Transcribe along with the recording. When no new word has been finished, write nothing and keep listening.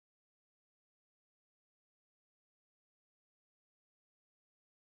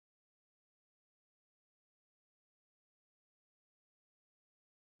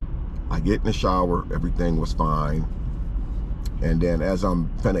get in the shower, everything was fine. And then as I'm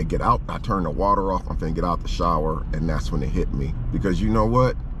finna get out, I turn the water off, I'm finna get out the shower, and that's when it hit me. Because you know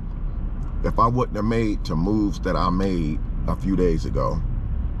what? If I wouldn't have made the moves that I made a few days ago,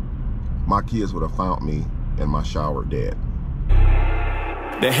 my kids would have found me in my shower dead.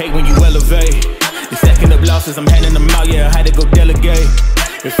 They hate when you elevate. The second of losses, I'm handing them out, yeah, I had to go delegate.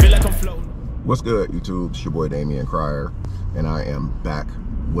 It feel like I'm floating. What's good, YouTube? It's your boy Damion Crier, and I am back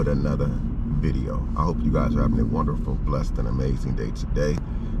with another video. I hope you guys are having a wonderful, blessed, and amazing day today.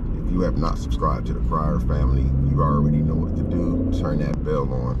 If you have not subscribed to the Crier family, you already know what to do. Turn that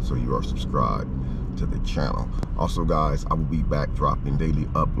bell on so you are subscribed to the channel. Also, guys, I will be back dropping daily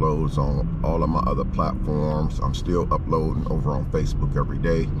uploads on all of my other platforms. I'm still uploading over on Facebook every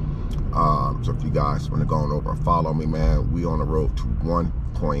day. So if you guys want to go on over and follow me, man, we on the road to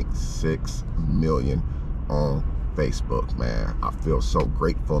 1.6 million on Facebook, man. I feel so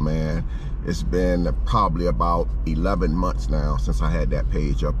grateful, man. It's been probably about 11 months now since I had that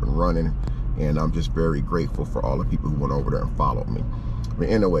page up and running, and I'm just very grateful for all the people who went over there and followed me. But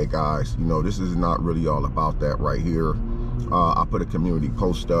anyway, guys, you know, this is not really all about that right here. I put a community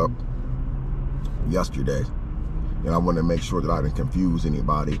post up yesterday, and I want to make sure that I didn't confuse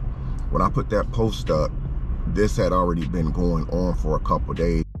anybody. When I put that post up, this had already been going on for a couple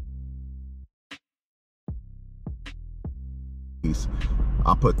days.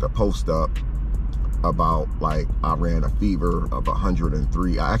 I put the post up about, like, I ran a fever of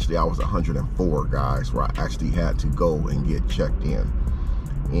 103. I was 104, guys, where I actually had to go and get checked in.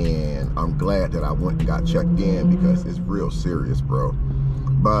 And I'm glad that I went and got checked in because it's real serious, bro.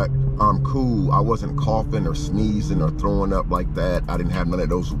 But I'm cool. I wasn't coughing or sneezing or throwing up like that. I didn't have none of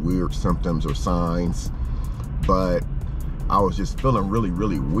those weird symptoms or signs. But I was just feeling really,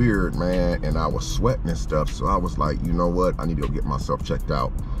 really weird, man. And I was sweating and stuff. So I was like, you know what? I need to go get myself checked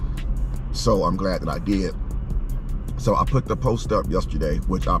out. So I'm glad that I did. So I put the post up yesterday,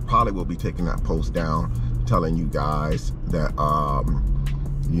 which I probably will be taking that post down, telling you guys that,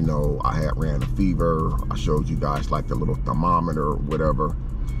 you know, I had ran a fever. I showed you guys like the little thermometer or whatever.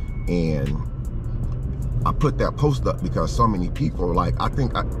 And I put that post up because so many people, like, I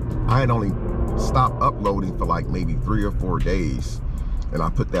think I had only stopped uploading for like maybe 3 or 4 days. And I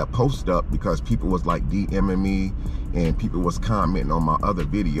put that post up because people was like DMing me, and people was commenting on my other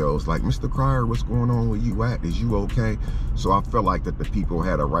videos like, Mr. Crier, what's going on? Where you at? Is you okay? So I felt like that the people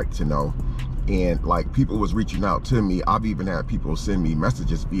had a right to know. And like, people was reaching out to me. I've even had people send me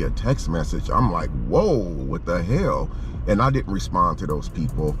messages via text message. I'm like, whoa, what the hell? And I didn't respond to those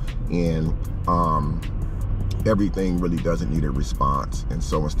people. And everything really doesn't need a response. And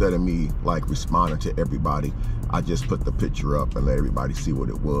so instead of me like responding to everybody, I just put the picture up and let everybody see what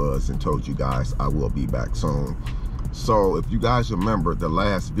it was and told you guys I will be back soon. So if you guys remember the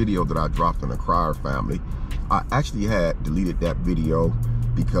last video that I dropped on the Crier family, I actually had deleted that video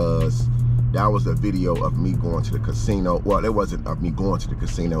because that was a video of me going to the casino. Well, it wasn't of me going to the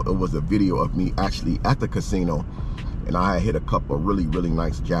casino. It was a video of me actually at the casino. And I had hit a couple of really, really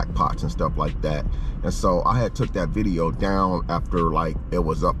nice jackpots and stuff like that. And so I had took that video down after like it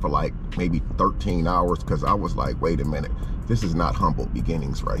was up for like maybe 13 hours because I was like, wait a minute, this is not humble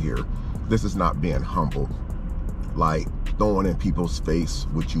beginnings right here. This is not being humble. Like throwing in people's face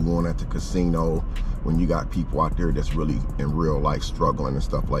what you want at the casino when you got people out there that's really in real life struggling and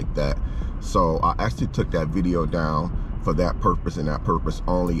stuff like that. So I actually took that video down for that purpose and that purpose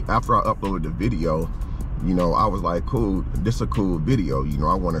only. After I uploaded the video, you know, I was like, cool, this is a cool video. You know,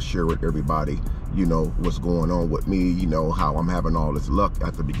 I want to share with everybody, you know, what's going on with me, you know, how I'm having all this luck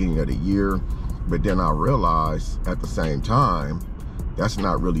at the beginning of the year. But then I realized at the same time, that's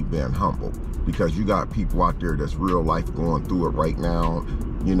not really being humble, because you got people out there that's real life going through it right now.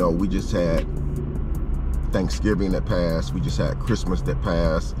 You know, we just had Thanksgiving that passed, we just had Christmas that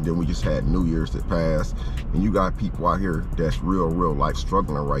passed, and then we just had New Year's that passed, and you got people out here that's real life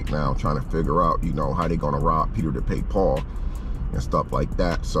struggling right now, trying to figure out, you know, how they gonna rob Peter to pay Paul and stuff like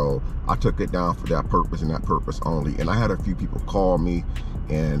that. So I took it down for that purpose and that purpose only. And I had a few people call me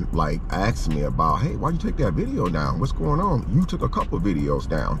and like ask me about, hey, why'd you take that video down? What's going on? You took a couple videos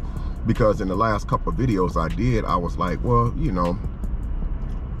down. Because in the last couple of videos I did, I was like, well, you know,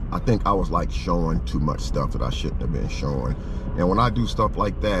 I think I was like showing too much stuff that I shouldn't have been showing. And when I do stuff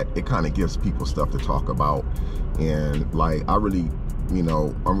like that, it kind of gives people stuff to talk about. And like, I really, you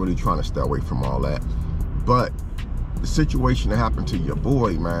know, I'm really trying to stay away from all that. But the situation that happened to your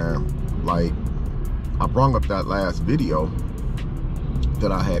boy, man, like, I brought up that last video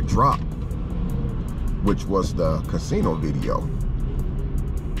that I had dropped, which was the casino video.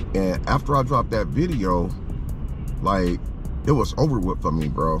 And after I dropped that video, like, it was over with for me,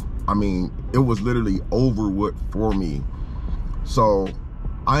 bro. I mean, it was literally over with for me. So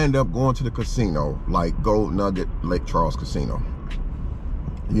I ended up going to the casino, like Gold Nugget Lake Charles Casino.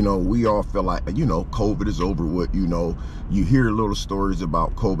 You know, we all feel like, you know, COVID is over with. You know, you hear little stories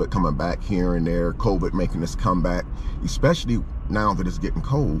about COVID coming back here and there, COVID making this comeback, especially now that it's getting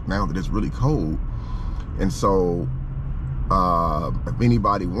cold, now that it's really cold. And so, if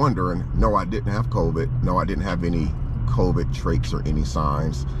anybody wondering, no, I didn't have COVID. No, I didn't have any COVID traits or any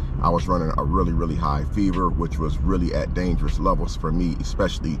signs. I was running a really, really high fever, which was really at dangerous levels for me,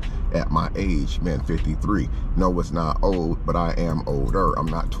 especially at my age, man, 53. No, it's not old, but I am older. I'm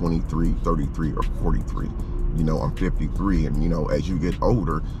not 23, 33, or 43. You know, I'm 53, and you know, as you get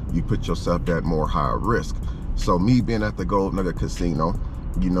older, you put yourself at more higher risk. So me being at the Gold Nugget Casino,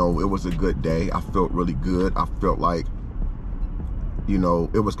 you know, it was a good day. I felt really good. I felt like, you know,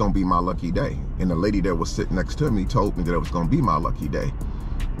 it was gonna be my lucky day. And the lady that was sitting next to me told me that it was gonna be my lucky day.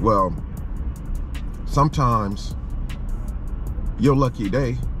 Well, sometimes your lucky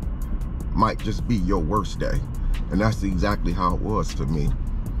day might just be your worst day. And that's exactly how it was for me.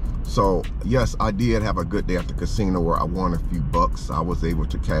 So yes, I did have a good day at the casino where I won a few bucks. I was able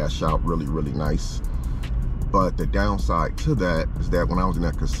to cash out really, really nice. But the downside to that is that when I was in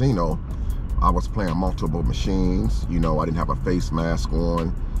that casino, I was playing multiple machines. You know, I didn't have a face mask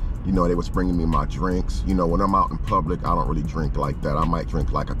on. You know, they was bringing me my drinks. You know, when I'm out in public, I don't really drink like that. I might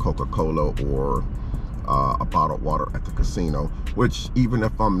drink like a Coca-Cola or a bottled water at the casino, which even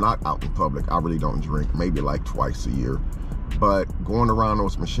if I'm not out in public, I really don't drink, maybe like twice a year. But going around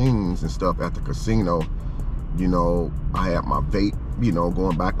those machines and stuff at the casino, you know, I had my vape, you know,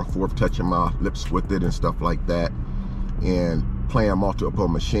 going back and forth, touching my lips with it and stuff like that, and playing multiple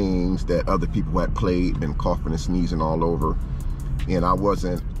machines that other people had played, been coughing and sneezing all over. And I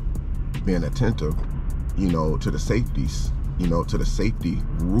wasn't being attentive, you know, to the safeties, you know, to the safety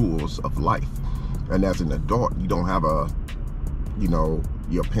rules of life. And as an adult, you don't have you know,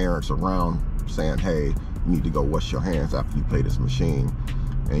 your parents around saying, hey, you need to go wash your hands after you play this machine.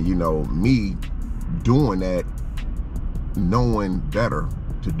 And you know, me doing that, knowing better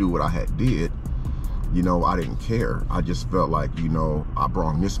to do what I had did, you know, I didn't care. I just felt like, you know, I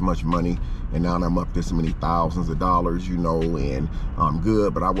brought this much money and now I'm up this many thousands of dollars, you know, and I'm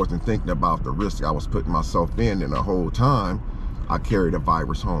good. But I wasn't thinking about the risk I was putting myself in, and the whole time I carried a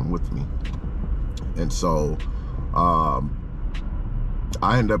virus home with me. And so I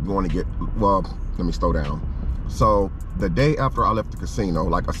ended up going to get, well, let me slow down. So the day after I left the casino,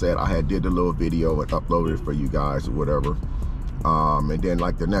 like I said, I did the little video and uploaded it for you guys or whatever. And then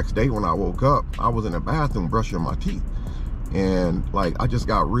like the next day when I woke up, I was in the bathroom brushing my teeth. And like, I just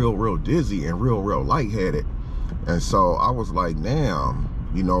got real dizzy and real lightheaded. And so I was like, damn,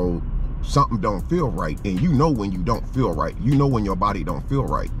 you know, something don't feel right. And you know when you don't feel right, you know when your body don't feel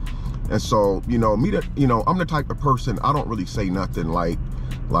right. And so, you know, I'm the type of person, I don't really say nothing like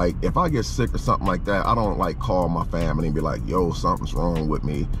if I get sick or something like that, I don't like call my family and be like, yo, something's wrong with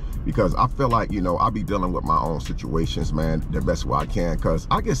me. Because I feel like, you know, I be dealing with my own situations, man, the best way I can, because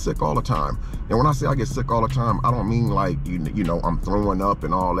I get sick all the time. And when I say I get sick all the time, I don't mean like, you know, I'm throwing up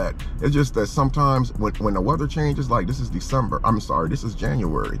and all that. It's just that sometimes when the weather changes, like this is December, I'm sorry, this is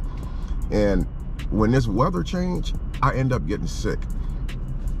January. And when this weather change, I end up getting sick.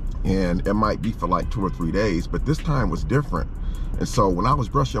 And it might be for like 2 or 3 days, but this time was different. And so when I was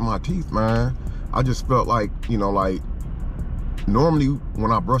brushing my teeth, man, I just felt like, you know, like normally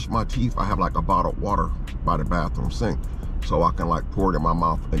when I brush my teeth, I have like a bottle of water by the bathroom sink, so I can like pour it in my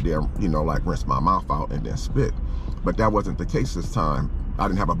mouth and then, you know, like rinse my mouth out and then spit. But that wasn't the case this time. I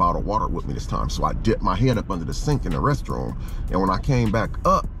didn't have a bottle of water with me this time, so I dipped my head up under the sink in the restroom. And when I came back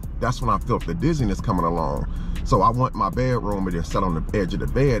up, that's when I felt the dizziness coming along. So I went in my bedroom and then sat on the edge of the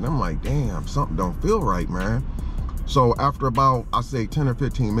bed, and I'm like, damn, something don't feel right, man. So after about, I say 10 or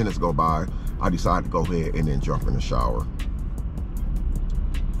 15 minutes go by, I decided to go ahead and then jump in the shower.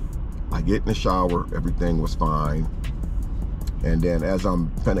 I get in the shower, everything was fine. And then as I'm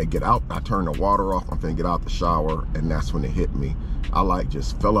finna get out, I turn the water off, I'm finna get out the shower, and that's when it hit me. I like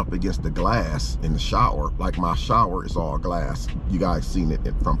just fell up against the glass in the shower. Like my shower is all glass. You guys seen it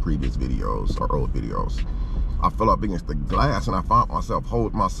from previous videos or old videos. I fell up against the glass and I found myself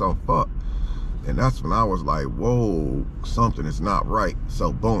holding myself up. And that's when I was like, whoa, something is not right.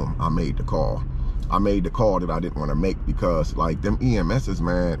 So boom, I made the call. I made the call that I didn't want to make because like them EMSs,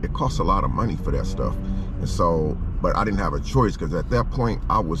 man, it costs a lot of money for that stuff. And so, but I didn't have a choice because at that point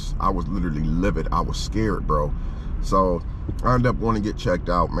I was literally livid. I was scared, bro. So I ended up going to get checked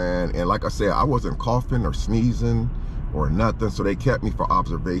out, man. And like I said, I wasn't coughing or sneezing or nothing. So they kept me for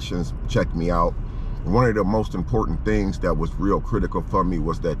observations, checked me out. one of the most important things that was real critical for me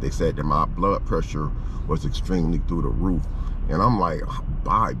was that they said that my blood pressure was extremely through the roof. And I'm like,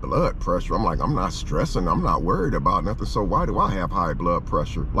 high blood pressure? I'm like, I'm not stressing, I'm not worried about nothing, so why do I have high blood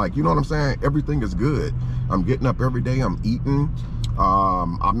pressure? Like, you know what I'm saying? Everything is good. I'm getting up every day, I'm eating,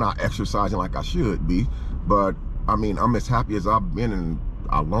 I'm not exercising like I should be, but I mean, I'm as happy as I've been in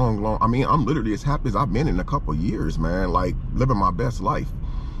a long, I mean, I'm literally as happy as I've been in a couple years, man, like living my best life.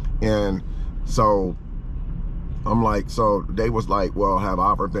 And so I'm like, so they was like, well, have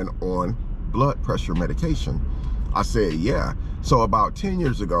I ever been on blood pressure medication? I said, yeah. So about 10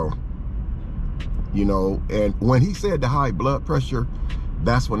 years ago, you know, and when he said the high blood pressure,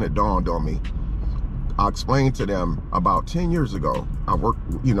 that's when it dawned on me. I explained to them about 10 years ago, I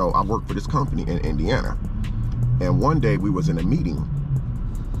worked for this company in Indiana. And one day we was in a meeting,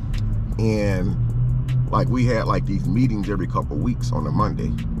 and like we had like these meetings every couple weeks on a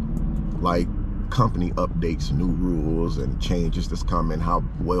Monday, like company updates, new rules and changes that's coming, how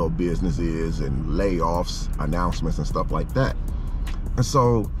well business is, and layoffs, announcements and stuff like that. And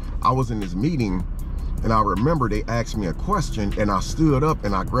so I was in this meeting, and I remember they asked me a question, and I stood up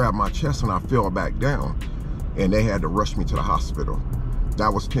and I grabbed my chest and I fell back down, and they had to rush me to the hospital.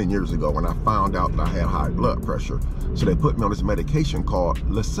 That was 10 years ago when I found out that I had high blood pressure. So they put me on this medication called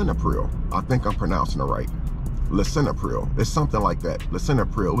lisinopril. I think I'm pronouncing it right. Lisinopril. It's something like that.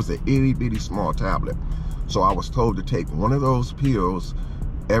 Lisinopril. It was an itty bitty small tablet. So I was told to take one of those pills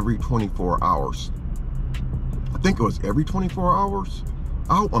every 24 hours. I think it was every 24 hours.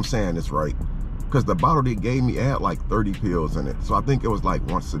 I hope I'm saying this right, because the bottle they gave me had like 30 pills in it. So I think it was like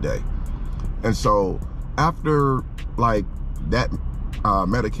once a day. And so after like that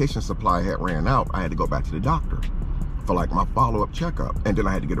medication supply had ran out, I had to go back to the doctor for like my follow-up checkup, and then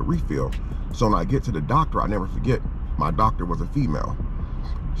I had to get a refill. So when I get to the doctor, I never forget, my doctor was a female.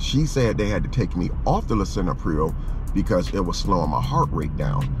 She said they had to take me off the lisinopril because it was slowing my heart rate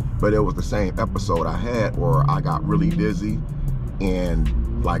down. But it was the same episode I had where I got really dizzy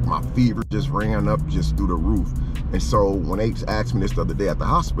and like my fever just ran up just through the roof. And so when they asked me this the other day at the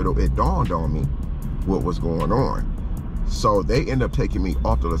hospital, it dawned on me what was going on. So they ended up taking me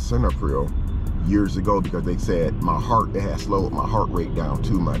off the lisinopril years ago because they said it had slowed my heart rate down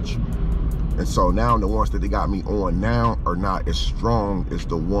too much. And so now the ones that they got me on now are not as strong as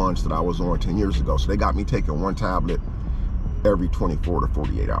the ones that I was on 10 years ago. So they got me taking one tablet every 24 to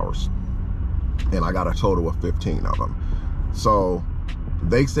 48 hours. And I got a total of 15 of them. So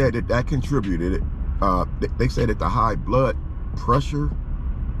they said that contributed, they said that the high blood pressure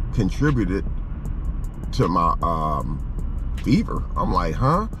contributed to my fever. I'm like,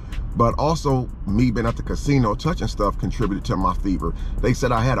 huh? But also me being at the casino touching stuff contributed to my fever. They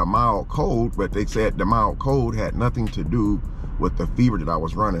said I had a mild cold, but they said the mild cold had nothing to do with the fever that I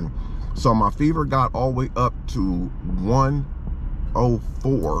was running. So my fever got all the way up to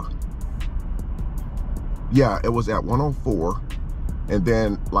 104. Yeah, it was at 104. And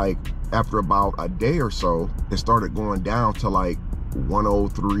then like after about a day or so, it started going down to like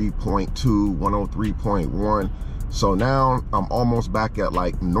 103.2, 103.1. So now I'm almost back at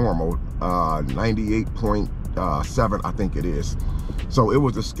like normal, 98.7, I think it is. So it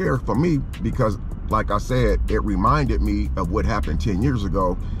was a scare for me because, like I said, it reminded me of what happened 10 years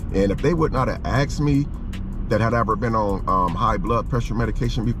ago. And if they would not have asked me that had I ever been on high blood pressure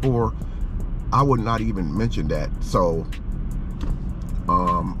medication before, I would not even mention that. So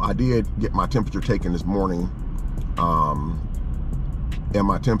I did get my temperature taken this morning, and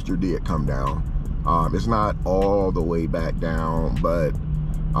my temperature did come down. It's not all the way back down, but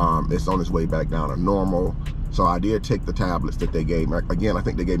it's on its way back down to normal. So I did take the tablets that they gave me. Again, I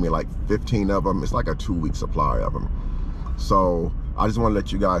think they gave me like 15 of them. It's like a 2-week supply of them. So I just want to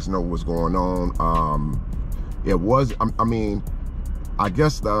let you guys know what's going on. It was, I mean, I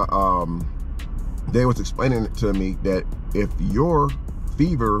guess they was explaining it to me that if your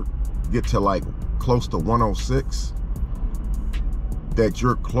fever get to like close to 106, that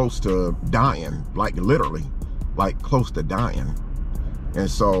you're close to dying, like literally, like close to dying. And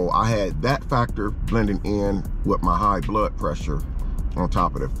so I had that factor blending in with my high blood pressure on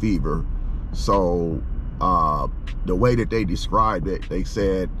top of the fever. So the way that they described it, they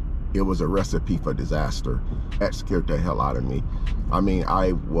said it was a recipe for disaster. That scared the hell out of me. I mean,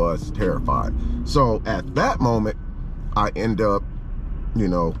 I was terrified. So at that moment, I end up, you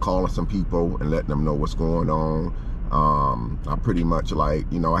know, calling some people and letting them know what's going on. I pretty much like,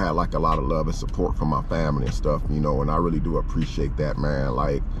 you know, I had like a lot of love and support from my family and stuff, you know, and I really do appreciate that, man.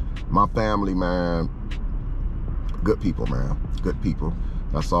 Like my family, man, good people, man, good people.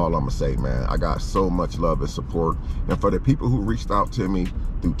 That's all I'm gonna say, man. I got so much love and support. And for the people who reached out to me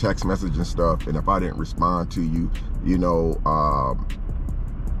through text message and stuff, and if I didn't respond to you, you know,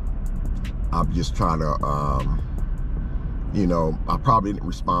 I'm just trying to, you know, I probably didn't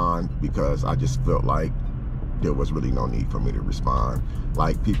respond because I just felt like there was really no need for me to respond.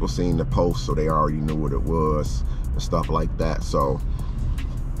 Like, people seen the post, so they already knew what it was and stuff like that. So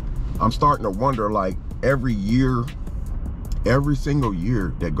I'm starting to wonder, like, every single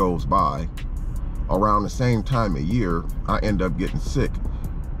year that goes by, around the same time of year, I end up getting sick.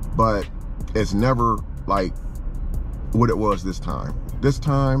 But it's never like what it was this time. This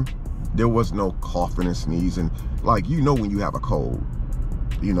time, there was no coughing and sneezing. Like, you know, when you have a cold,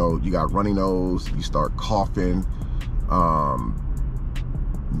 you know, you got runny nose, you start coughing,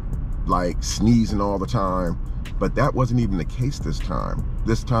 like sneezing all the time. But that wasn't even the case this time.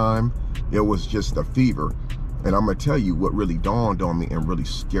 This time, it was just a fever. And I'm gonna tell you what really dawned on me and really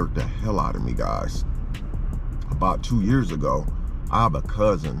scared the hell out of me, guys. About 2 years ago, I have a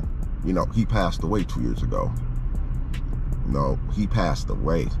cousin, you know, he passed away 2 years ago. No, he passed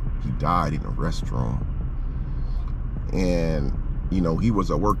away. He died in a restroom. And, you know, he was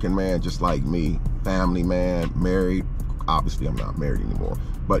a working man just like me, family man, married. Obviously, I'm not married anymore,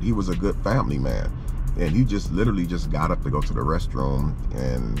 but he was a good family man. And he just literally just got up to go to the restroom,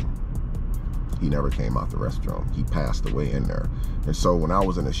 and he never came out the restroom. He passed away in there. And so when I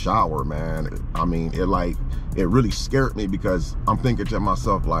was in the shower, man, I mean, it really scared me, because I'm thinking to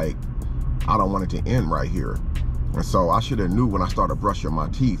myself, like, I don't want it to end right here. And so I should have knew when I started brushing my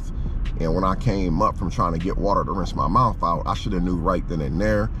teeth, and when I came up from trying to get water to rinse my mouth out, I should have knew right then and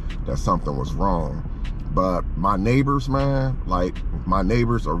there that something was wrong. But my neighbors, man, like, my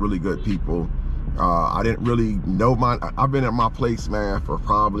neighbors are really good people. I didn't really know I've been at my place, man, for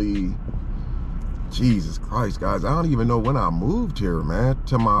probably, Jesus Christ, guys, I don't even know when I moved here, man,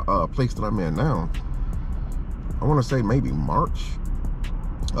 to my place that I'm in now. I want to say maybe March.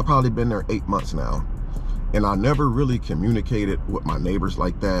 I've probably been there 8 months now. And I never really communicated with my neighbors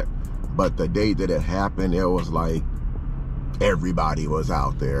like that. But the day that it happened, it was like everybody was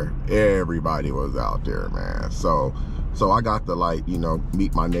out there. Everybody was out there, man. So I got to, like, you know,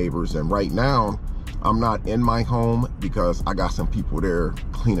 meet my neighbors. And right now, I'm not in my home because I got some people there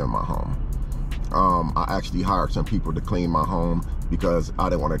cleaning my home. I actually hired some people to clean my home because I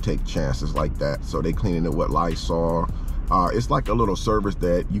didn't want to take chances like that. So they cleaning it with Lysol. It's like a little service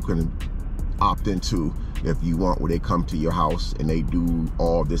that you can opt into if you want, where they come to your house and they do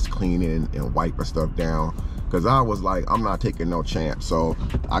all this cleaning and wiping stuff down. Because I was like, I'm not taking no chance. So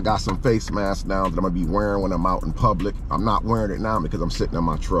I got some face masks now that I'm gonna be wearing when I'm out in public. I'm not wearing it now because I'm sitting in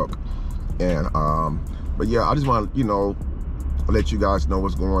my truck. And but yeah, I just want to, you know, let you guys know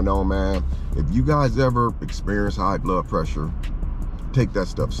what's going on, man. If you guys ever experience high blood pressure, take that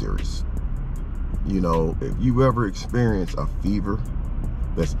stuff serious. You know, if you ever experience a fever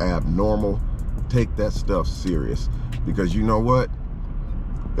that's abnormal, take that stuff serious. Because you know what?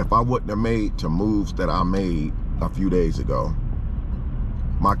 If I wouldn't have made the moves that I made a few days ago,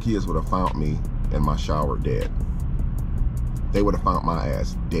 my kids would have found me in my shower dead. They would have found my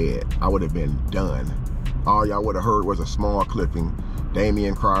ass dead. I would have been done. All y'all would have heard was a small clipping.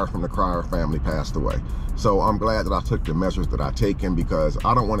 Damion Cryer from TheCryerFamily passed away. So I'm glad that I took the measures that I taken, because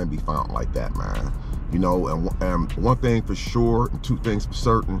I don't want to be found like that, man. You know, and one thing for sure, and two things for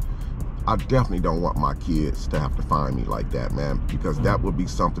certain, I definitely don't want my kids to have to find me like that, man, because that would be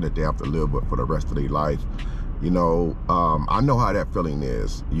something that they have to live with for the rest of their life. You know, I know how that feeling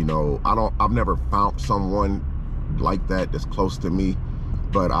is. You know, I've never found someone like that that's close to me,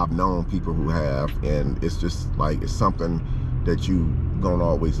 but I've known people who have, and it's just like, it's something that you gonna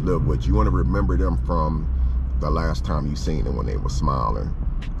always live with. You want to remember them from the last time you seen them when they were smiling,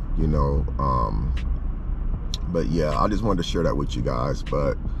 you know. But yeah, I just wanted to share that with you guys.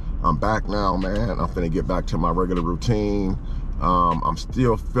 But I'm back now, man. I'm finna get back to my regular routine. I'm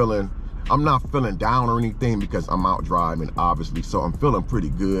still feeling, I'm not feeling down or anything because I'm out driving, obviously, so I'm feeling pretty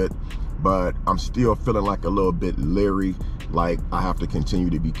good, but I'm still feeling like a little bit leery, like I have to continue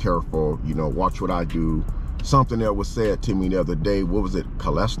to be careful, you know, watch what I do. Something that was said to me the other day, what was it,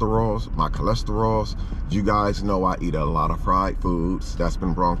 cholesterols, my cholesterols. You guys know I eat a lot of fried foods. That's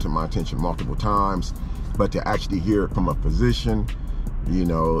been brought to my attention multiple times, but to actually hear it from a physician, you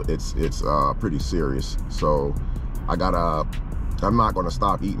know, it's pretty serious. So I'm not gonna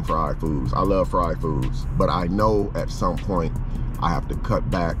stop eating fried foods. I love fried foods, but I know at some point I have to cut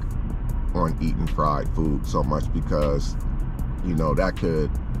back on eating fried food so much, because, you know, that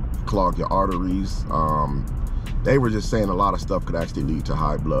could clog your arteries. They were just saying a lot of stuff could actually lead to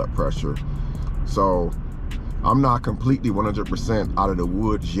high blood pressure. So I'm not completely 100% out of the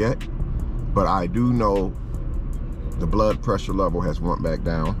woods yet, but I do know the blood pressure level has went back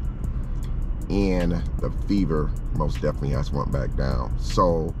down, and the fever most definitely has went back down.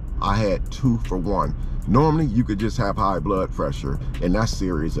 So I had 2 for 1. Normally you could just have high blood pressure and that's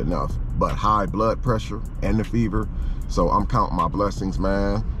serious enough, but high blood pressure and the fever, so I'm counting my blessings,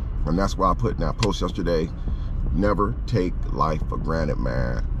 man. And that's why I put in that post yesterday: never take life for granted,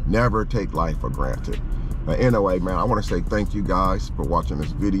 man. Never take life for granted. But anyway, man, I want to say thank you guys for watching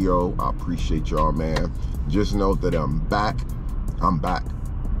this video. I appreciate y'all, man. Just know that I'm back. I'm back.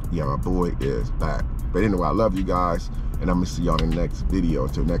 Yeah, my boy is back. But anyway, I love you guys, and I'm gonna see y'all in the next video.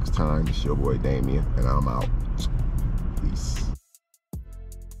 Until next time, it's your boy Damion, and I'm out. Peace.